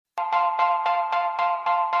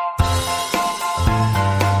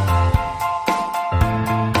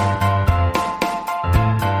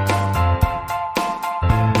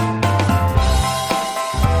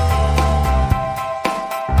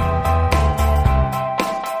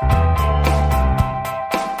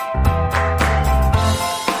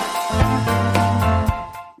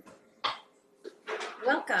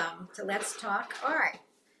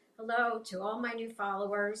hello to all my new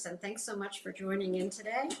followers, and thanks so much for joining in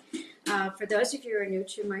today. For those of you who are new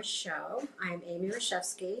to my show, I'm Amy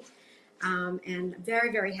Reshevsky, and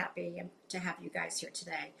very, very happy to have you guys here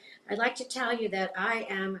today. I'd like to tell you that I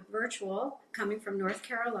am virtual, coming from North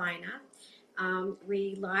Carolina.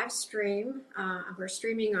 We live stream, we're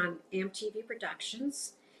streaming on AMTV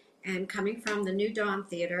Productions, and coming from the New Dawn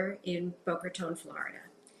Theater in Boca Raton, Florida.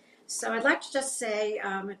 So I'd like to just say,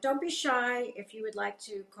 don't be shy if you would like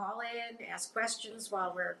to call in, ask questions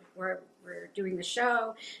while we're doing the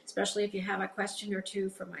show, especially if you have a question or two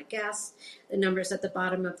for my guests. The number's at the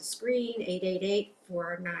bottom of the screen,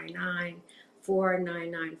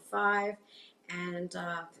 888-499-4995, and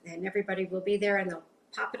everybody will be there, and they'll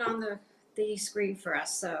pop it on the screen for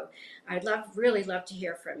us. So I'd really love to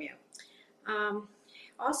hear from you.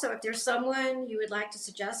 Also, if there's someone you would like to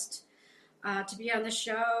suggest to be on the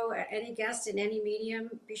show, any guest in any medium,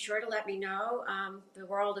 be sure to let me know. The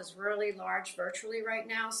world is really large virtually right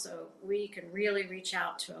now, so we can really reach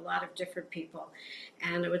out to a lot of different people.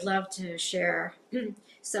 And I would love to share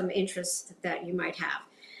some interests that you might have.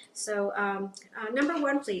 So number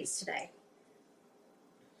one, please, today.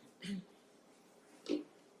 I'm going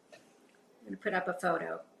to put up a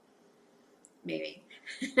photo, maybe.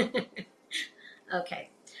 Okay.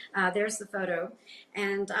 There's the photo.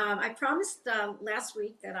 And I promised last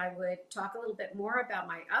week that I would talk a little bit more about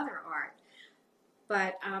my other art.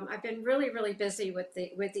 But I've been really, really busy with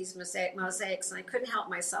these mosaics, and I couldn't help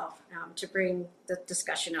myself to bring the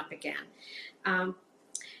discussion up again. And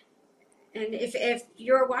if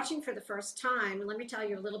you're watching for the first time, let me tell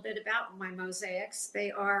you a little bit about my mosaics.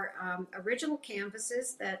 They are original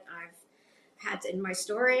canvases that I've had in my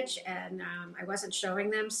storage, and I wasn't showing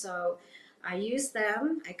them, so I use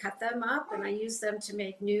them, I cut them up, and I use them to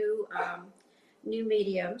make new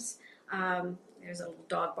mediums. There's a little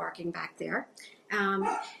dog barking back there.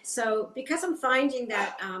 So because I'm finding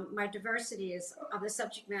that my diversity of the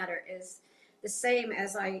subject matter is the same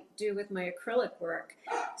as I do with my acrylic work,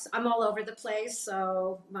 so I'm all over the place.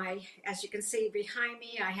 So as you can see behind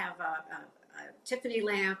me, I have a Tiffany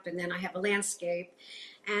lamp, and then I have a landscape,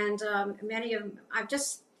 and many of them,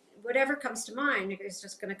 whatever comes to mind is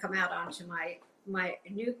just going to come out onto my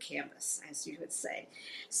new canvas, as you would say.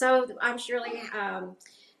 So I'm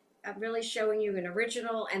really showing you an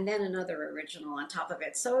original and then another original on top of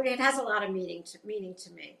it. So it has a lot of meaning to me.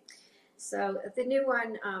 So the new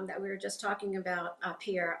one that we were just talking about up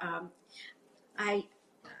here, I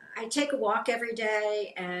take a walk every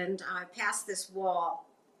day, and I pass this wall.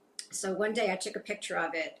 So one day I took a picture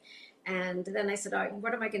of it, and then I said,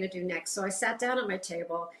 what am I going to do next? So I sat down on my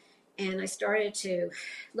table, and I started to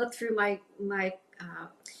look through my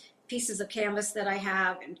pieces of canvas that I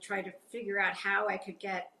have and try to figure out how I could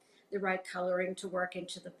get the right coloring to work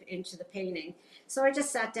into the painting. So I just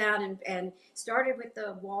sat down and started with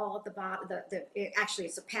the wall at the bottom. Actually,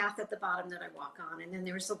 it's a path at the bottom that I walk on, and then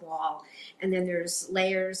there's a wall, and then there's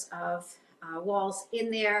layers of walls in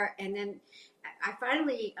there, and then I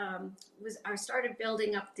finally I started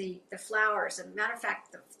building up the flowers. And matter of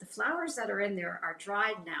fact, the flowers that are in there are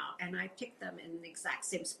dried now, and I picked them in the exact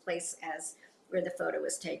same place as where the photo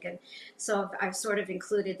was taken. So I've sort of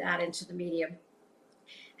included that into the medium.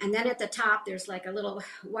 And then at the top, there's like a little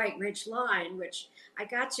white ridge line, which I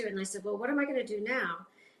got to, and I said, well, what am I going to do now?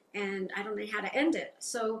 And I don't know how to end it.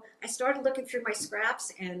 So I started looking through my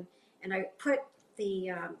scraps, and I put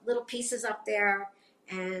the little pieces up there.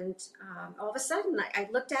 And all of a sudden, I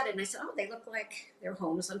looked at it and I said, oh, they look like they're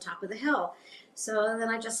homes on top of the hill. So then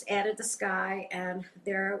I just added the sky, and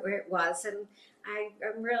there it was. And I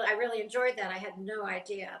really enjoyed that. I had no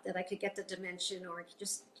idea that I could get the dimension, or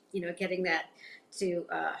just getting that to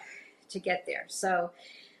get there. So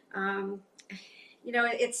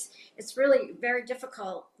it's really very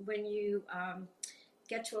difficult when you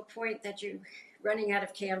get to a point that you're running out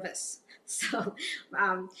of canvas. So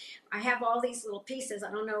I have all these little pieces. I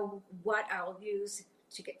don't know what I'll use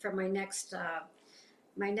to get for my next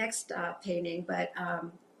painting, but I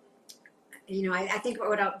think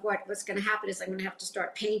what's going to happen is I'm going to have to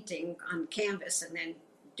start painting on canvas, and then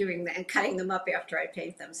doing that and cutting them up after I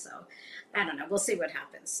paint them. So I don't know. We'll see what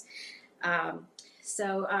happens. I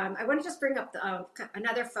want to just bring up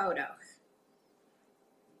another photo.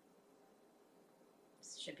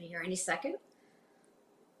 Should be here any second.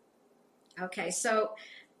 Okay, so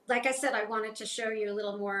like I said, I wanted to show you a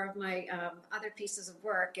little more of my other pieces of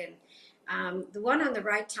work. And the one on the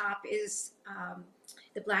right top is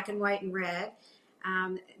the black and white and red.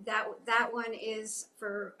 That one is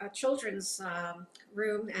for a children's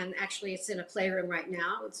room, and actually it's in a playroom right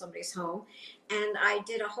now in somebody's home. And I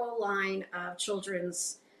did a whole line of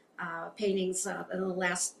children's paintings in the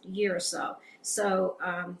last year or so. So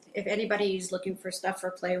if anybody is looking for stuff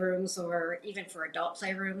for playrooms or even for adult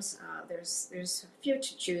playrooms, there's a few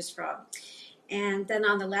to choose from. And then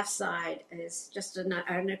on the left side is just an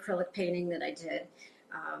acrylic painting that I did.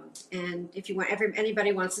 And if you want,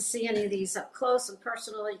 anybody wants to see any of these up close and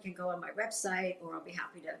personal, you can go on my website, or I'll be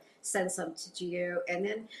happy to send some to you. And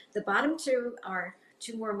then the bottom two are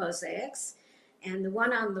two more mosaics, and the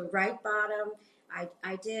one on the right bottom,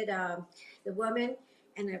 I did the woman,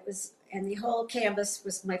 and the whole canvas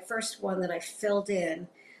was my first one that I filled in,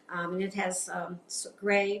 and it has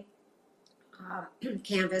gray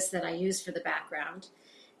canvas that I use for the background.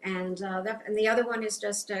 And the other one is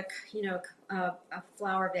just a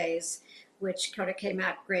flower vase, which kind of came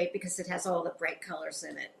out great because it has all the bright colors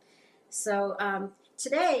in it. So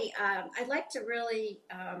today I'd like to really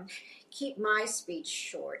keep my speech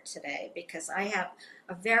short today because I have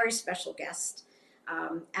a very special guest,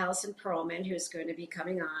 Allison Perlman, who's going to be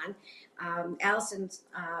coming on. Allison's,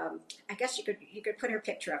 I guess you could put her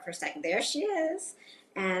picture up for a second. There she is,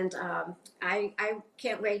 and I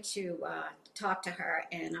can't wait to talk to her,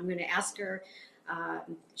 and I'm going to ask her.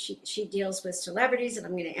 She deals with celebrities, and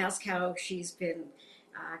I'm going to ask how she's been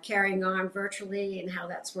carrying on virtually and how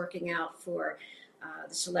that's working out for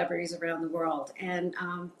the celebrities around the world. And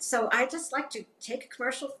so I just like to take a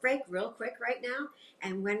commercial break real quick right now,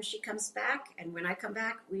 and when she comes back and when I come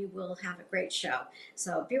back, we will have a great show.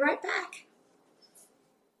 So be right back.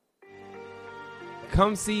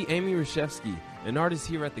 Come see Amy Reshevsky, an artist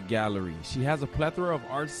here at the gallery. She has a plethora of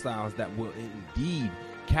art styles that will indeed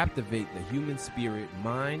captivate the human spirit,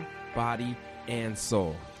 mind, body, and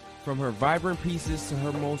soul. From her vibrant pieces to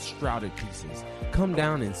her most shrouded pieces, come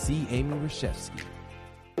down and see Amy Reshevsky.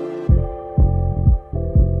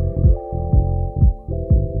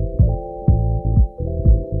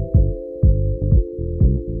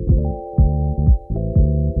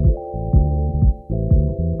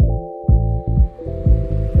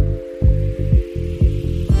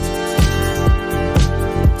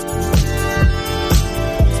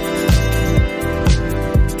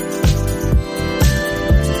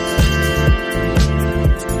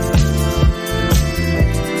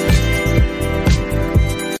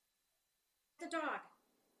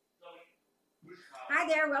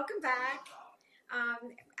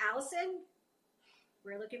 Allison,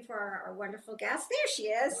 we're looking for our wonderful guest. There she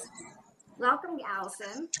is. Welcome,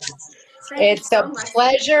 Allison. It's a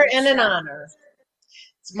pleasure and an honor.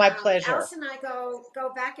 It's my pleasure. Allison and I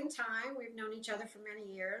go back in time. We've known each other for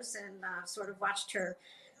many years and sort of watched her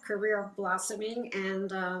career blossoming.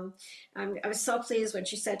 And I was so pleased when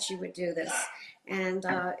she said she would do this. And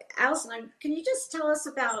Allison, can you just tell us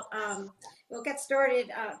about, we'll get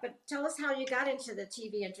started, but tell us how you got into the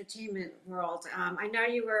TV entertainment world. I know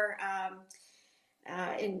you were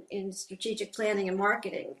in strategic planning and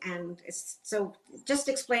marketing, and so just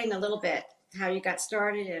explain a little bit how you got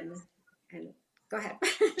started and go ahead.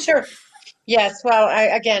 Sure. Yes. Well,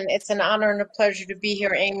 again, it's an honor and a pleasure to be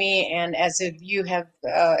here, Amy. And as if you have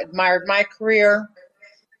admired my career,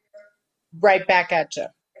 right back at you.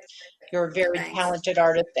 You're a very talented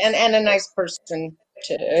artist and a nice person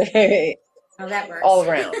to that works. all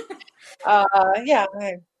around. Yeah.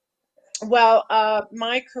 Well,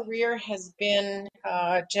 my career has been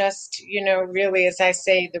just, really, as I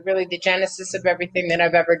say, the genesis of everything that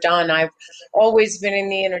I've ever done. I've always been in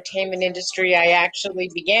the entertainment industry. I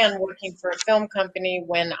actually began working for a film company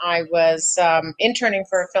when I was interning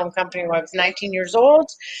for a film company when I was 19 years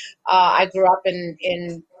old. I grew up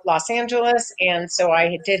in Los Angeles, and so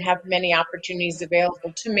I did have many opportunities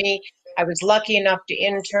available to me. I was lucky enough to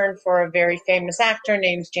intern for a very famous actor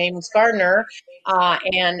named James Garner.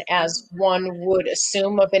 And as one would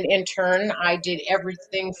assume of an intern, I did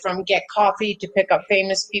everything from get coffee to pick up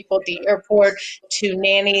famous people at the airport to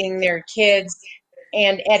nannying their kids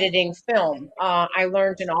and editing film. I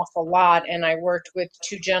learned an awful lot, and I worked with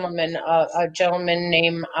two gentlemen, a gentleman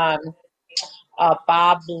named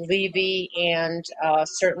Bob Levy and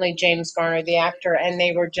certainly James Garner, the actor, and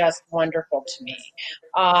they were just wonderful to me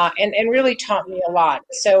and really taught me a lot.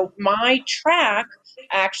 So my track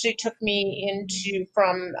actually took me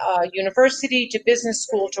from university to business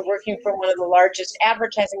school to working for one of the largest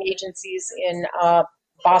advertising agencies in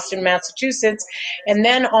Boston, Massachusetts, and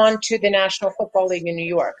then on to the National Football League in New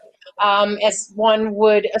York. As one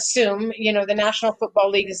would assume, the National Football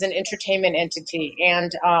League is an entertainment entity,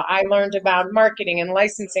 and I learned about marketing and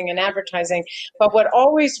licensing and advertising. But what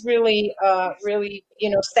always really,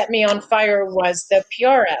 set me on fire was the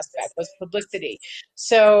PR aspect, was publicity.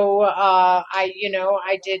 So I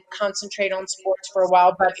did concentrate on sports for a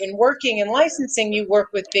while, but in working in licensing, you work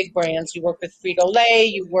with big brands. You work with Frito-Lay,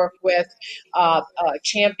 you work with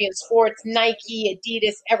Champion Sports, Nike,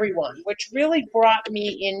 Adidas, everyone, which really brought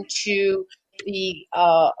me into the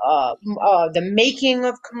making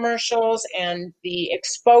of commercials and the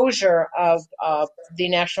exposure of the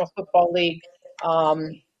National Football League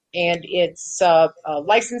and its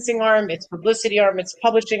licensing arm, its publicity arm, its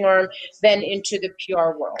publishing arm, then into the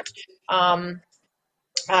PR world.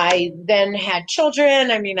 I then had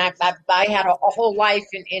children. I mean, I had a whole life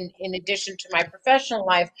in addition to my professional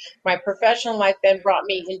life. My professional life then brought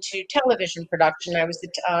me into television production. I was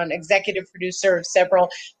an executive producer of several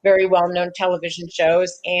very well-known television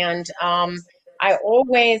shows. And I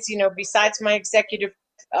always, besides my executive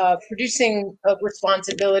producing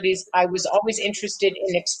responsibilities, I was always interested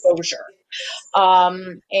in exposure.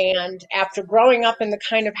 And after growing up in the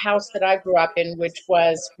kind of house that I grew up in, which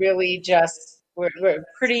was really just, we're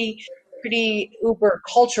pretty uber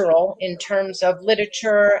cultural in terms of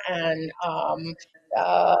literature and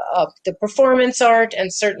the performance art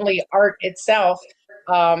and certainly art itself.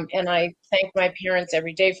 And I thank my parents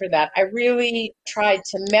every day for that. I really tried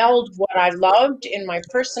to meld what I loved in my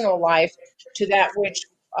personal life to that which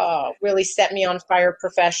really set me on fire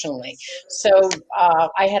professionally. So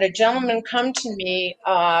I had a gentleman come to me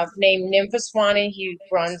named Nim Vaswani.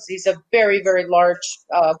 He's a very, very large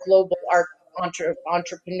global art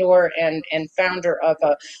entrepreneur and founder of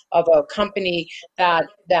a company that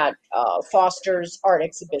fosters art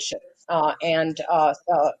exhibition and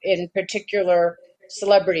in particular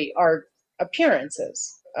celebrity art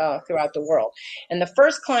appearances throughout the world. And the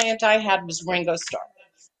first client I had was Ringo Starr.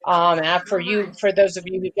 For those of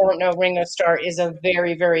you who don't know, Ringo Starr is a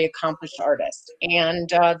very, very accomplished artist. And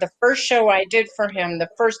the first show I did for him, the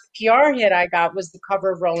first PR hit I got was the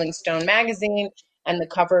cover of Rolling Stone magazine and the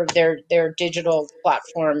cover of their digital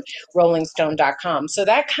platform, rollingstone.com. So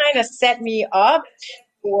that kind of set me up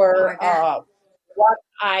for what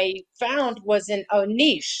I found was a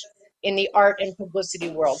niche in the art and publicity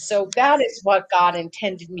world. So that is what God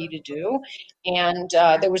intended me to do. And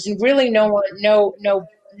there was really no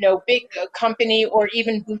big company or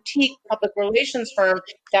even boutique public relations firm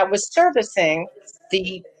that was servicing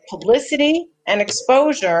the publicity and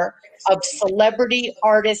exposure of celebrity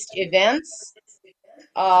artist events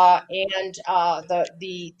and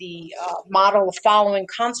the model of following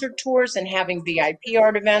concert tours and having VIP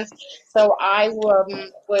art events. So I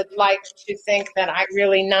would like to think that I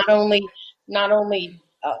really not only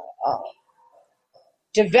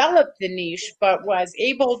developed the niche, but was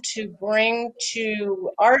able to bring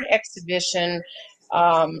to art exhibition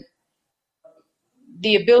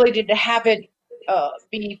the ability to have it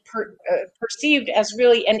be perceived as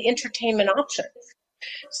really an entertainment option.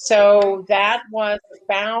 So that was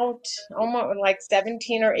about almost like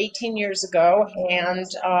 17 or 18 years ago, and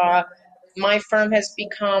my firm has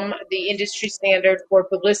become the industry standard for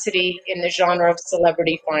publicity in the genre of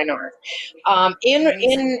celebrity fine art.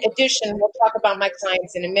 In addition, we'll talk about my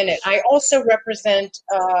clients in a minute. I also represent,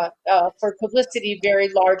 for publicity, very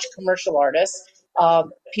large commercial artists.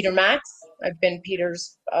 Peter Max, I've been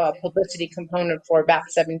Peter's publicity component for about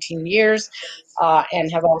 17 years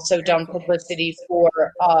and have also done publicity for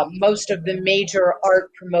most of the major art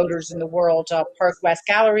promoters in the world. Park West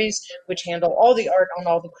Galleries, which handle all the art on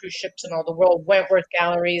all the cruise ships in all the world, Wentworth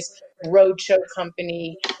Galleries, Roadshow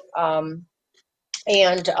Company, and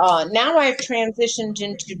now I've transitioned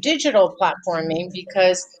into digital platforming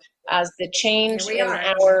because as the change in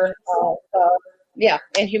our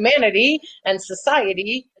in humanity and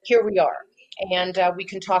society, here we are. And we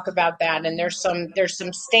can talk about that. And there's some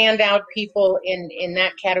standout people in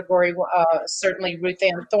that category. Certainly Ruth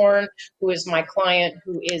Ann Thorne, who is my client,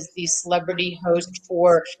 who is the celebrity host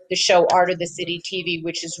for the show Art of the City TV,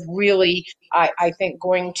 which is really, I think,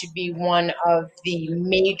 going to be one of the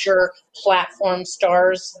major platform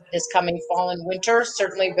stars this coming fall and winter,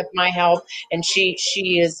 certainly with my help. And she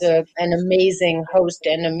is an amazing host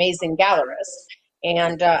and amazing gallerist.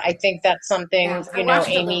 And I think that's something,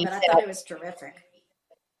 Amy. I thought it was terrific.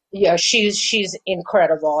 Yeah, she's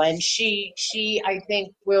incredible, and she I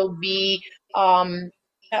think will be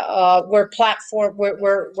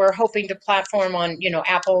we're hoping to platform on,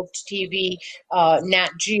 Apple TV, Nat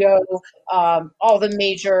Geo, all the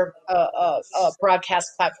major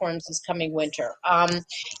broadcast platforms this coming winter.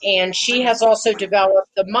 And she has Wonderful, also wonderful. developed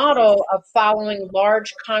the model of following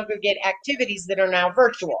large congregate activities that are now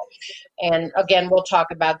virtual. And again, we'll talk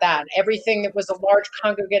about that. Everything that was a large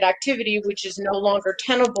congregate activity, which is no longer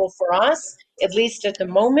tenable for us, at least at the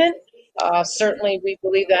moment. Certainly, we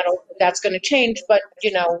believe that's going to change, but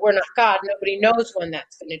we're not God. Nobody knows when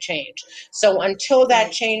that's going to change. So until that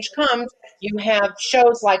Right. change comes, you have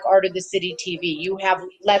shows like Art of the City TV. You have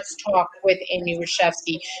Let's Talk with Amy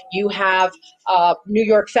Reshevsky. You have New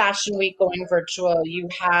York Fashion Week going virtual. You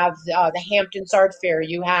have the Hamptons Art Fair.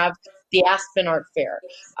 You have the Aspen Art Fair.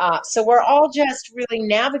 So we're all just really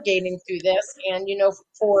navigating through this. And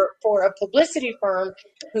for a publicity firm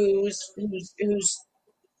whose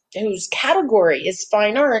category is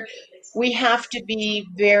fine art, we have to be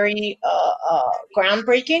very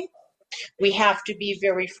groundbreaking. We have to be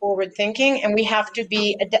very forward thinking, and we have to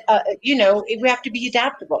be, we have to be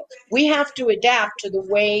adaptable. We have to adapt to the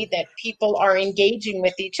way that people are engaging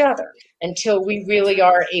with each other until we That's really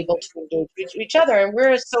right. are able to engage with each other. And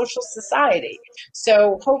we're a social society.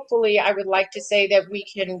 So hopefully, I would like to say that we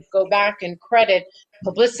can go back and credit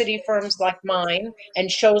publicity firms like mine and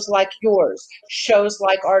shows like yours, shows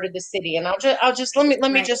like Art of the City. And I'll just let me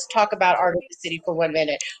Right. just talk about Art of the City for 1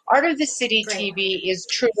 minute. Art of the City Great. TV is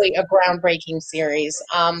truly a groundbreaking series.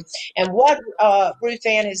 And what Ruth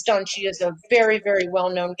Ann has done, she is a very, very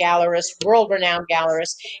well-known gallerist, world-renowned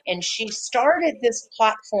gallerist, and she started this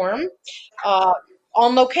platform uh,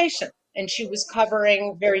 on location. And she was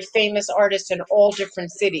covering very famous artists in all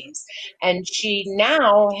different cities. And she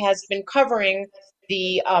now has been covering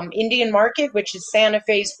the Indian market, which is Santa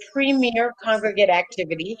Fe's premier congregate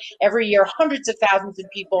activity. Every year, hundreds of thousands of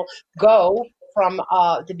people go from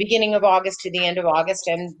the beginning of August to the end of August,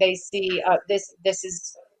 and they see this. This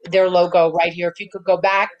is their logo right here. If you could go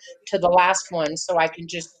back to the last one, so I can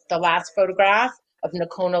the last photograph of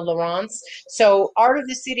Nakona Lawrence. So Art of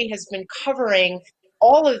the City has been covering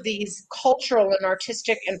all of these cultural and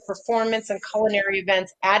artistic and performance and culinary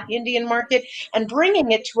events at Indian Market and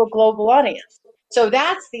bringing it to a global audience. So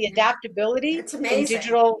that's the Yeah. adaptability It's in amazing.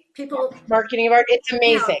 digital People, marketing of art. It's you know,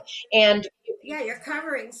 amazing. And yeah, you're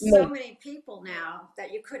covering so amazing. many people now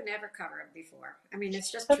that you could never cover it before. I mean,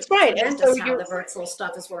 it's just That's right. And so tremendous how you're the virtual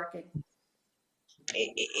stuff is working.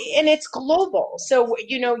 and it's global. So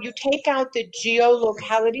you take out the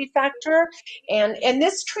geolocality factor, and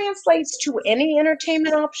this translates to any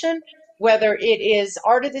entertainment option, whether it is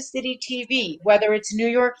Art of the City TV, whether it's New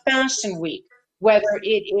York Fashion Week, whether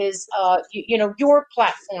it is your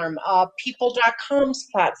platform, people.com's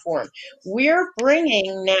platform. We're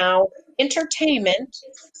bringing now entertainment,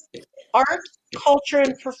 art, culture,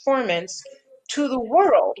 and performance to the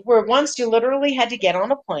world, where once you literally had to get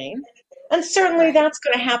on a plane. And certainly Right. that's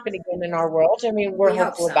going to happen again in our world. I mean, we're We hope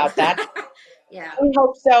hopeful so. about that. Yeah. We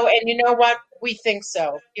hope so. And you know what? We think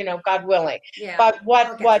so, God willing. Yeah. But what,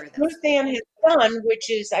 We'll get what through Ruth this. Ann has done, which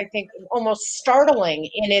is, I think, almost startling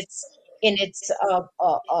in its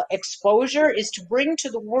exposure, is to bring to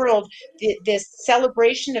the world this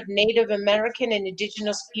celebration of Native American and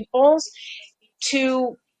Indigenous peoples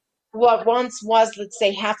to what once was, let's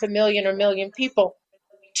say, 500,000 or million people,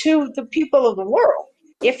 to the people of the world,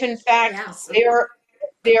 if in fact Yes.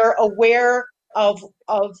 they're aware of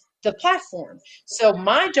the platform. So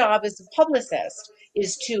my job as a publicist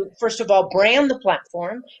is to, first of all, brand the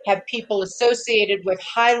platform, have people associated with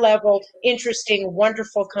high level, interesting,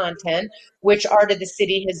 wonderful content, which Art of the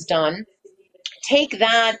City has done. Take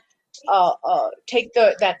that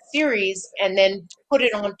that series and then put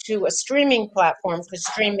it onto a streaming platform, because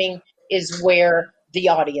streaming is where the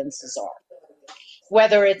audiences are.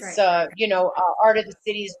 Whether it's Right. Right. Art of the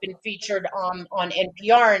City has been featured on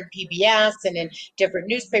NPR and PBS and in different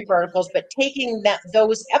newspaper articles, but taking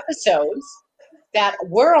those episodes that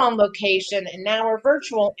were on location and now are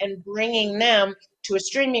virtual and bringing them to a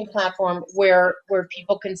streaming platform where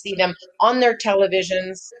people can see them on their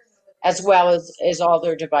televisions as well as all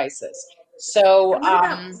their devices. So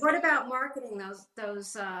And what about marketing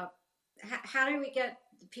those? How do we get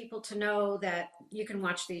people to know that you can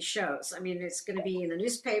watch these shows? I mean, it's going to be in the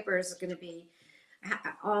newspapers. It's going to be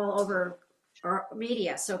all over our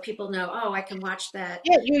media, so people know. Oh, I can watch that.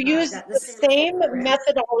 yeah, you use That the the Santa Fe same program.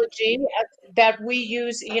 methodology that we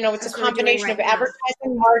use. It's a That's what we're doing combination of right now.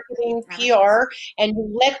 advertising, marketing, Advertising. PR, and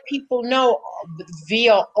you let people know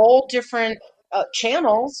via all different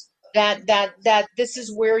channels that this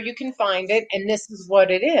is where you can find it and this is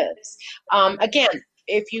what it is. Again,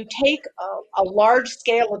 if you take a large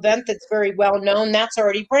scale event that's very well known, that's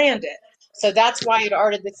already branded. So that's why at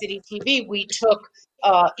Art of the City TV, we took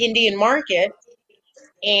Indian Market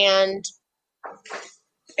and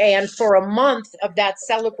for a month of that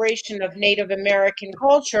celebration of Native American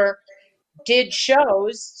culture, did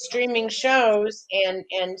shows, streaming shows,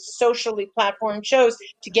 and socially platformed shows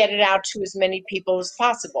to get it out to as many people as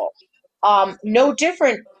possible. No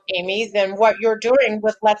different, Amy, than what you're doing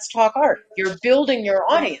with Let's Talk Art. You're building your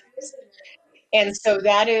Right. audience. And so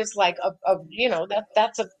that is like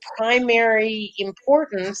that's a primary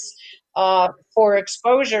importance for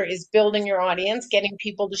exposure, is building your audience, getting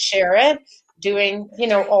people to share it, doing,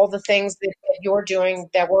 Right. all the things that you're doing,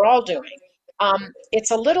 that we're all doing.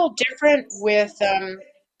 It's a little different with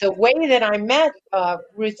the way that I met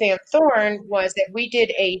Ruth Ann Thorne was that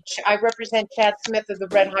I represent Chad Smith of the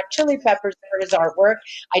Red Hot Chili Peppers for his artwork.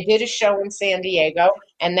 I did a show in San Diego,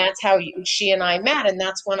 and that's how she and I met. And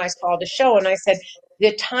that's when I saw the show, and I said,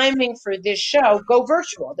 the timing for this show, go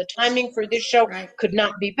virtual. The timing for this show Right. could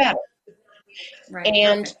not be better. Right.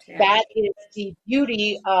 And Perfect. Yeah. that is the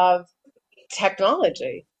beauty of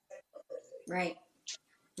technology. Right.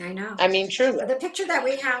 I know. I mean, truly. The picture that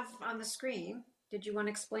we have on the screen, did you want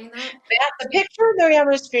to explain that? The picture that we have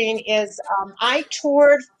on the screen is I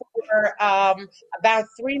toured for about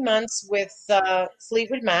 3 months with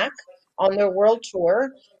Fleetwood Mac on their world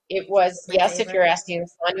tour. It was, My yes, if you're favorite. asking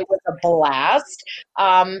fun, it was a blast.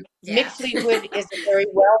 Yeah. Mick Fleetwood is a very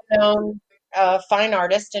well-known fine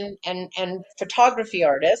artist and photography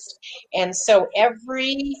artist. And so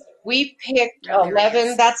we picked Oh, there he 11,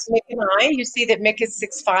 is. that's Mick and I. You see that Mick is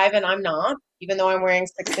 6'5" and I'm not, even though I'm wearing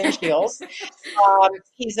 6-inch heels.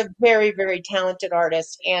 He's a very, very talented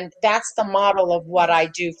artist, and that's the model of what I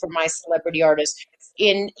do for my celebrity artists.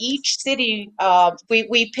 In each city,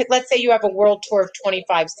 we pick, let's say you have a world tour of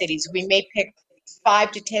 25 cities. We may pick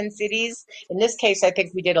 5 to 10 cities. In this case, I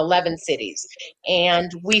think we did 11 cities.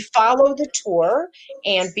 And we follow the tour,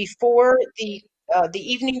 and before the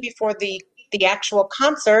evening before the actual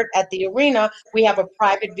concert at the arena, we have a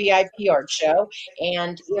private VIP art show.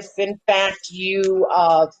 And if in fact you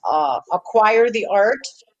acquire the art,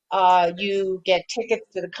 you get tickets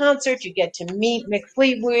to the concert, you get to meet Mick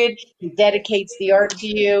Fleetwood, he dedicates the art to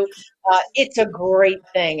you. It's a great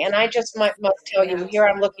thing. And I just must tell you, Yeah. here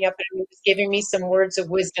I'm looking up and he's giving me some words of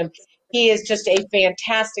wisdom. He is just a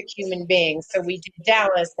fantastic human being. So we did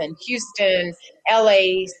Dallas and Houston,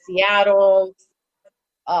 LA, Seattle,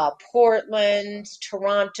 Portland,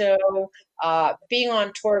 Toronto. Being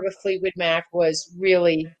on tour with Fleetwood Mac was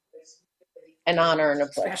really an honor and a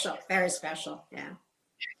pleasure. Special. Very special. Yeah.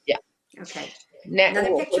 Yeah. Okay.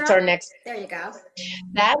 Another picture What's our up? next? There you go.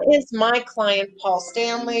 That is my client, Paul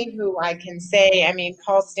Stanley, who I can say, I mean,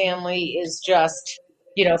 Paul Stanley is just,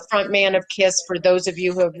 front man of KISS for those of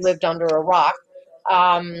you who have lived under a rock.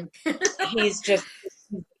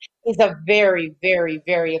 He's a very, very,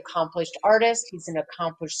 very accomplished artist. He's an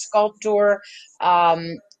accomplished sculptor.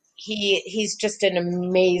 He's just an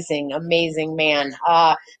amazing, amazing man.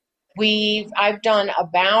 I've done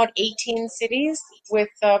about 18 cities with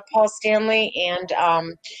Paul Stanley, and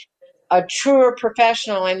a truer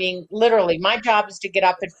professional. I mean, literally, my job is to get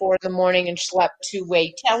up at 4 a.m. and schlep to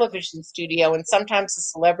a television studio. And sometimes the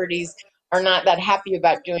celebrities are not that happy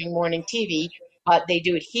about doing morning TV, but they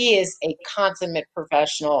do it. He is a consummate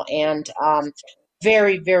professional and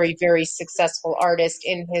very, very, very successful artist.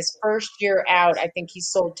 In his first year out, I think he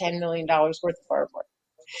sold $10 million worth of artwork.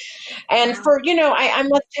 And Wow. for, I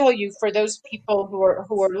must tell you, for those people who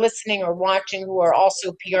are listening or watching, who are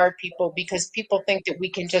also PR people, because people think that we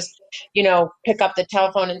can just, pick up the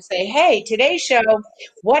telephone and say, hey, today's show,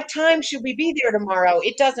 what time should we be there tomorrow?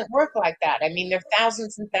 It doesn't work like that. I mean, there are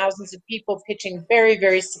thousands and thousands of people pitching very,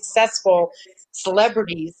 very successful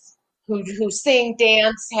celebrities who sing,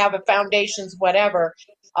 dance, have a foundations, whatever.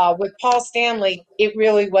 With Paul Stanley, it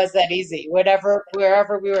really was that easy. Wherever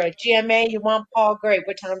we were at GMA, you want Paul? Great.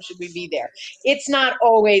 What time should we be there? It's not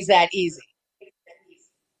always that easy.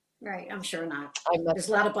 Right. I'm sure not. I must, There's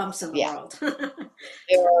a lot of bumps in the yeah. world.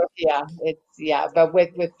 But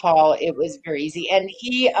with Paul, it was very easy. And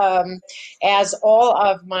he, as all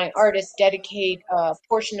of my artists, dedicate a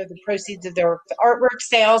portion of the proceeds of their artwork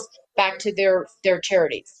sales back to their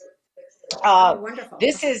charities. Oh, wonderful.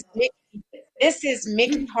 This is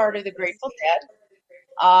Mickey Hart of the Grateful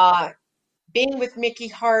Dead. Being with Mickey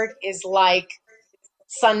Hart is like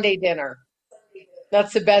Sunday dinner.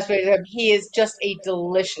 That's the best way to him. He is just a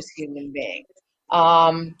delicious human being.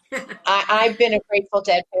 I've been a Grateful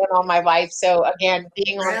Dead fan all my life, so again,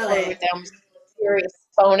 being on tour Really? with them was serious.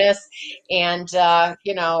 bonus. And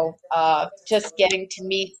just getting to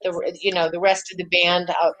meet the rest of the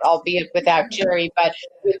band, albeit without Jerry, but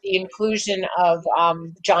with the inclusion of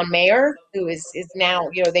John Mayer, who is now,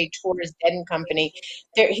 they tour as Dead and Company.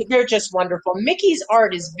 They're just wonderful. Mickey's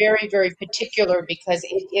art is very, very particular because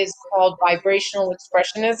it is called vibrational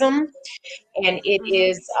expressionism, and it Mhm.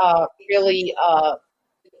 is really.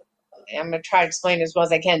 I'm going to try to explain as well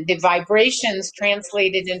as I can. The vibrations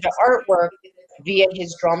translated into artwork via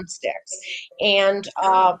his drumsticks. And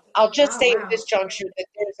Oh, I'll just oh, say at wow. this juncture that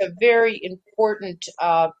there's a very important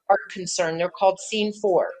art concern. They're called Scene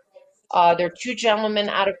 4. They're two gentlemen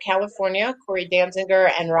out of California, Corey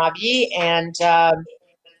Danziger and Ravi, and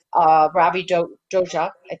Ravi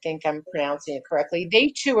Doja, I think I'm pronouncing it correctly. They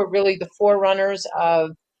two are really the forerunners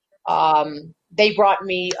of. They brought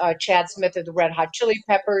me Chad Smith of the Red Hot Chili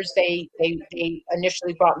Peppers. They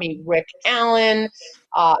initially brought me Rick Allen,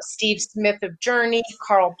 Steve Smith of Journey,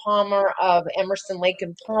 Carl Palmer of Emerson, Lake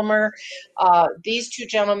and Palmer. These two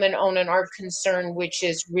gentlemen own an art concern which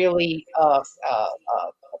is really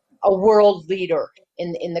a world leader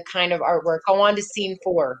in the kind of artwork. Go on to Scene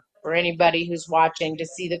 4 for anybody who's watching to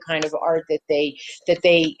see the kind of art that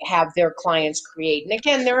they have their clients create. And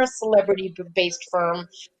again, they're a celebrity-based firm.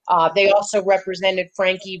 They also represented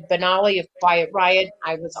Frankie Banali of Quiet Riot.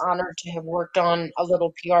 I was honored to have worked on a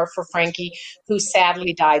little PR for Frankie, who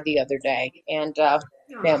sadly died the other day. And Oh,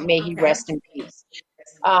 may he okay. rest in peace.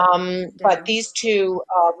 But Yeah. these two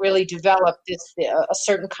really developed a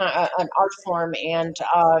certain kind an art form, and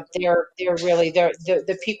they're really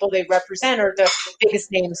the people they represent are the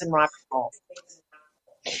biggest names in rock and roll.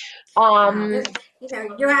 Wow. Um, This,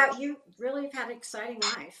 you really have had an exciting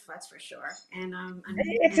life, that's for sure. it's And an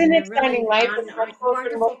you're really exciting life, and on my a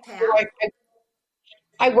children look wonderful path.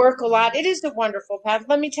 I work a lot. It is a wonderful path.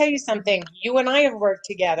 Let me tell you something. You and I have worked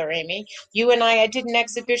together, Amy. You and I did an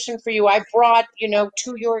exhibition for you. I brought,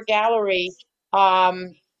 to your gallery.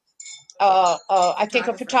 Um, I think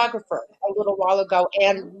a Photographer. photographer a little while ago,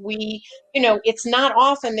 and it's not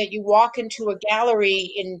often that you walk into a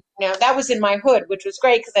gallery now that was in my hood, which was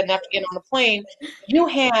great because I didn't have to get on the plane. You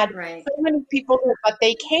had Right. so many people there, but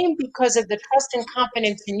they came because of the trust and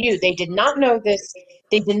confidence in you. They did not know this.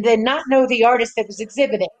 They did not know the artist that was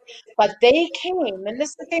exhibiting, but they came, and I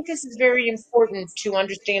think this is very important to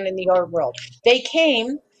understand in the art world. They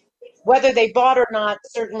came whether they bought or not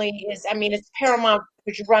certainly is, I mean, it's paramount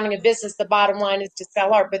because you're running a business. The bottom line is to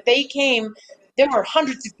sell art. But there were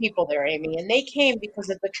hundreds of people there, Amy, and they came because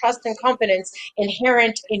of the trust and confidence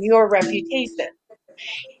inherent in your reputation.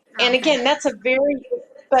 And Okay. again, that's a very,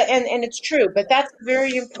 and it's true, but that's a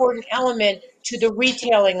very important element to the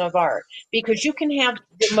retailing of art because you can have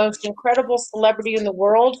the most incredible celebrity in the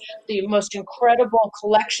world, the most incredible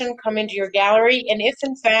collection come into your gallery. And if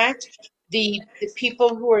in fact the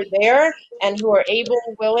people who are there and who are able,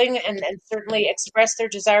 willing, and certainly express their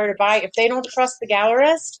desire to buy, if they don't trust the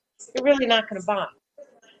gallerist, they're really not going to buy. Right.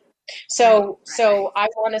 So, Right. Right. so I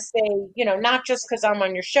want to say, not just because I'm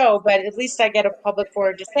on your show, but at least I get a public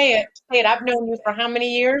forum to say it. I've known you for how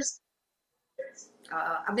many years?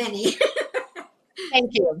 Many.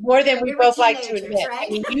 Thank you. More than we We were both like to teenagers, admit. I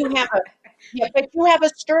right? mean, but you have a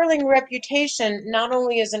sterling reputation, not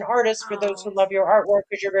only as an artist for those who Oh, love your artwork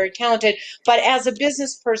because you're very talented, but as a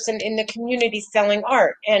business person in the community selling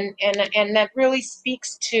art. And that really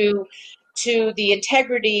speaks to the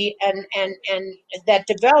integrity and that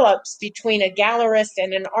develops between a gallerist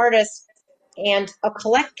and an artist and a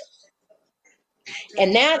collector.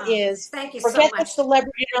 And that is, thank you so forget the much.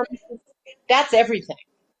 celebrity, that's everything.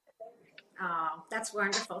 Oh, that's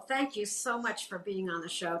wonderful. Thank you so much for being on the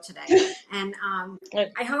show today. My And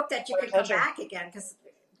I hope that you could come pleasure. back again because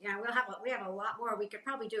we have a lot more. We could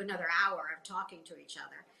probably do another hour of talking to each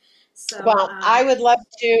other. So Well, I would love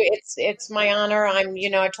to. It's my honor. I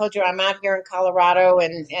told you I'm out here in Colorado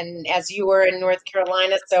and as you were in North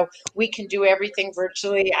Carolina, so we can do everything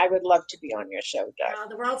virtually. I would love to be on your show, Doug.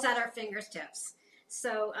 the world's at our fingertips.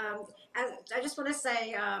 So I just want to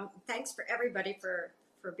say thanks for everybody for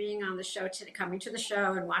being on the show today, coming to the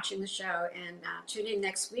show and watching the show, and tune in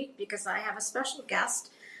next week because I have a special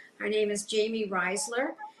guest. Her name is Jamie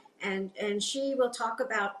Reisler, and she will talk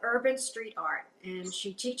about urban street art, and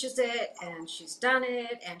she teaches it, and she's done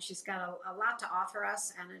it, and she's got a lot to offer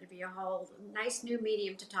us, and it'll be a whole nice new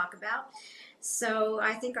medium to talk about. So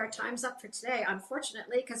I think our time's up for today,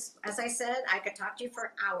 unfortunately, because as I said, I could talk to you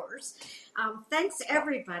for hours. Thanks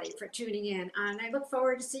everybody for tuning in, and I look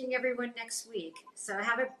forward to seeing everyone next week. So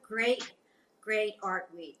have a great, great art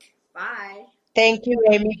week. Bye. Thank you,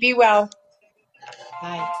 Amy. Be well. You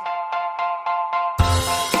Bye. too.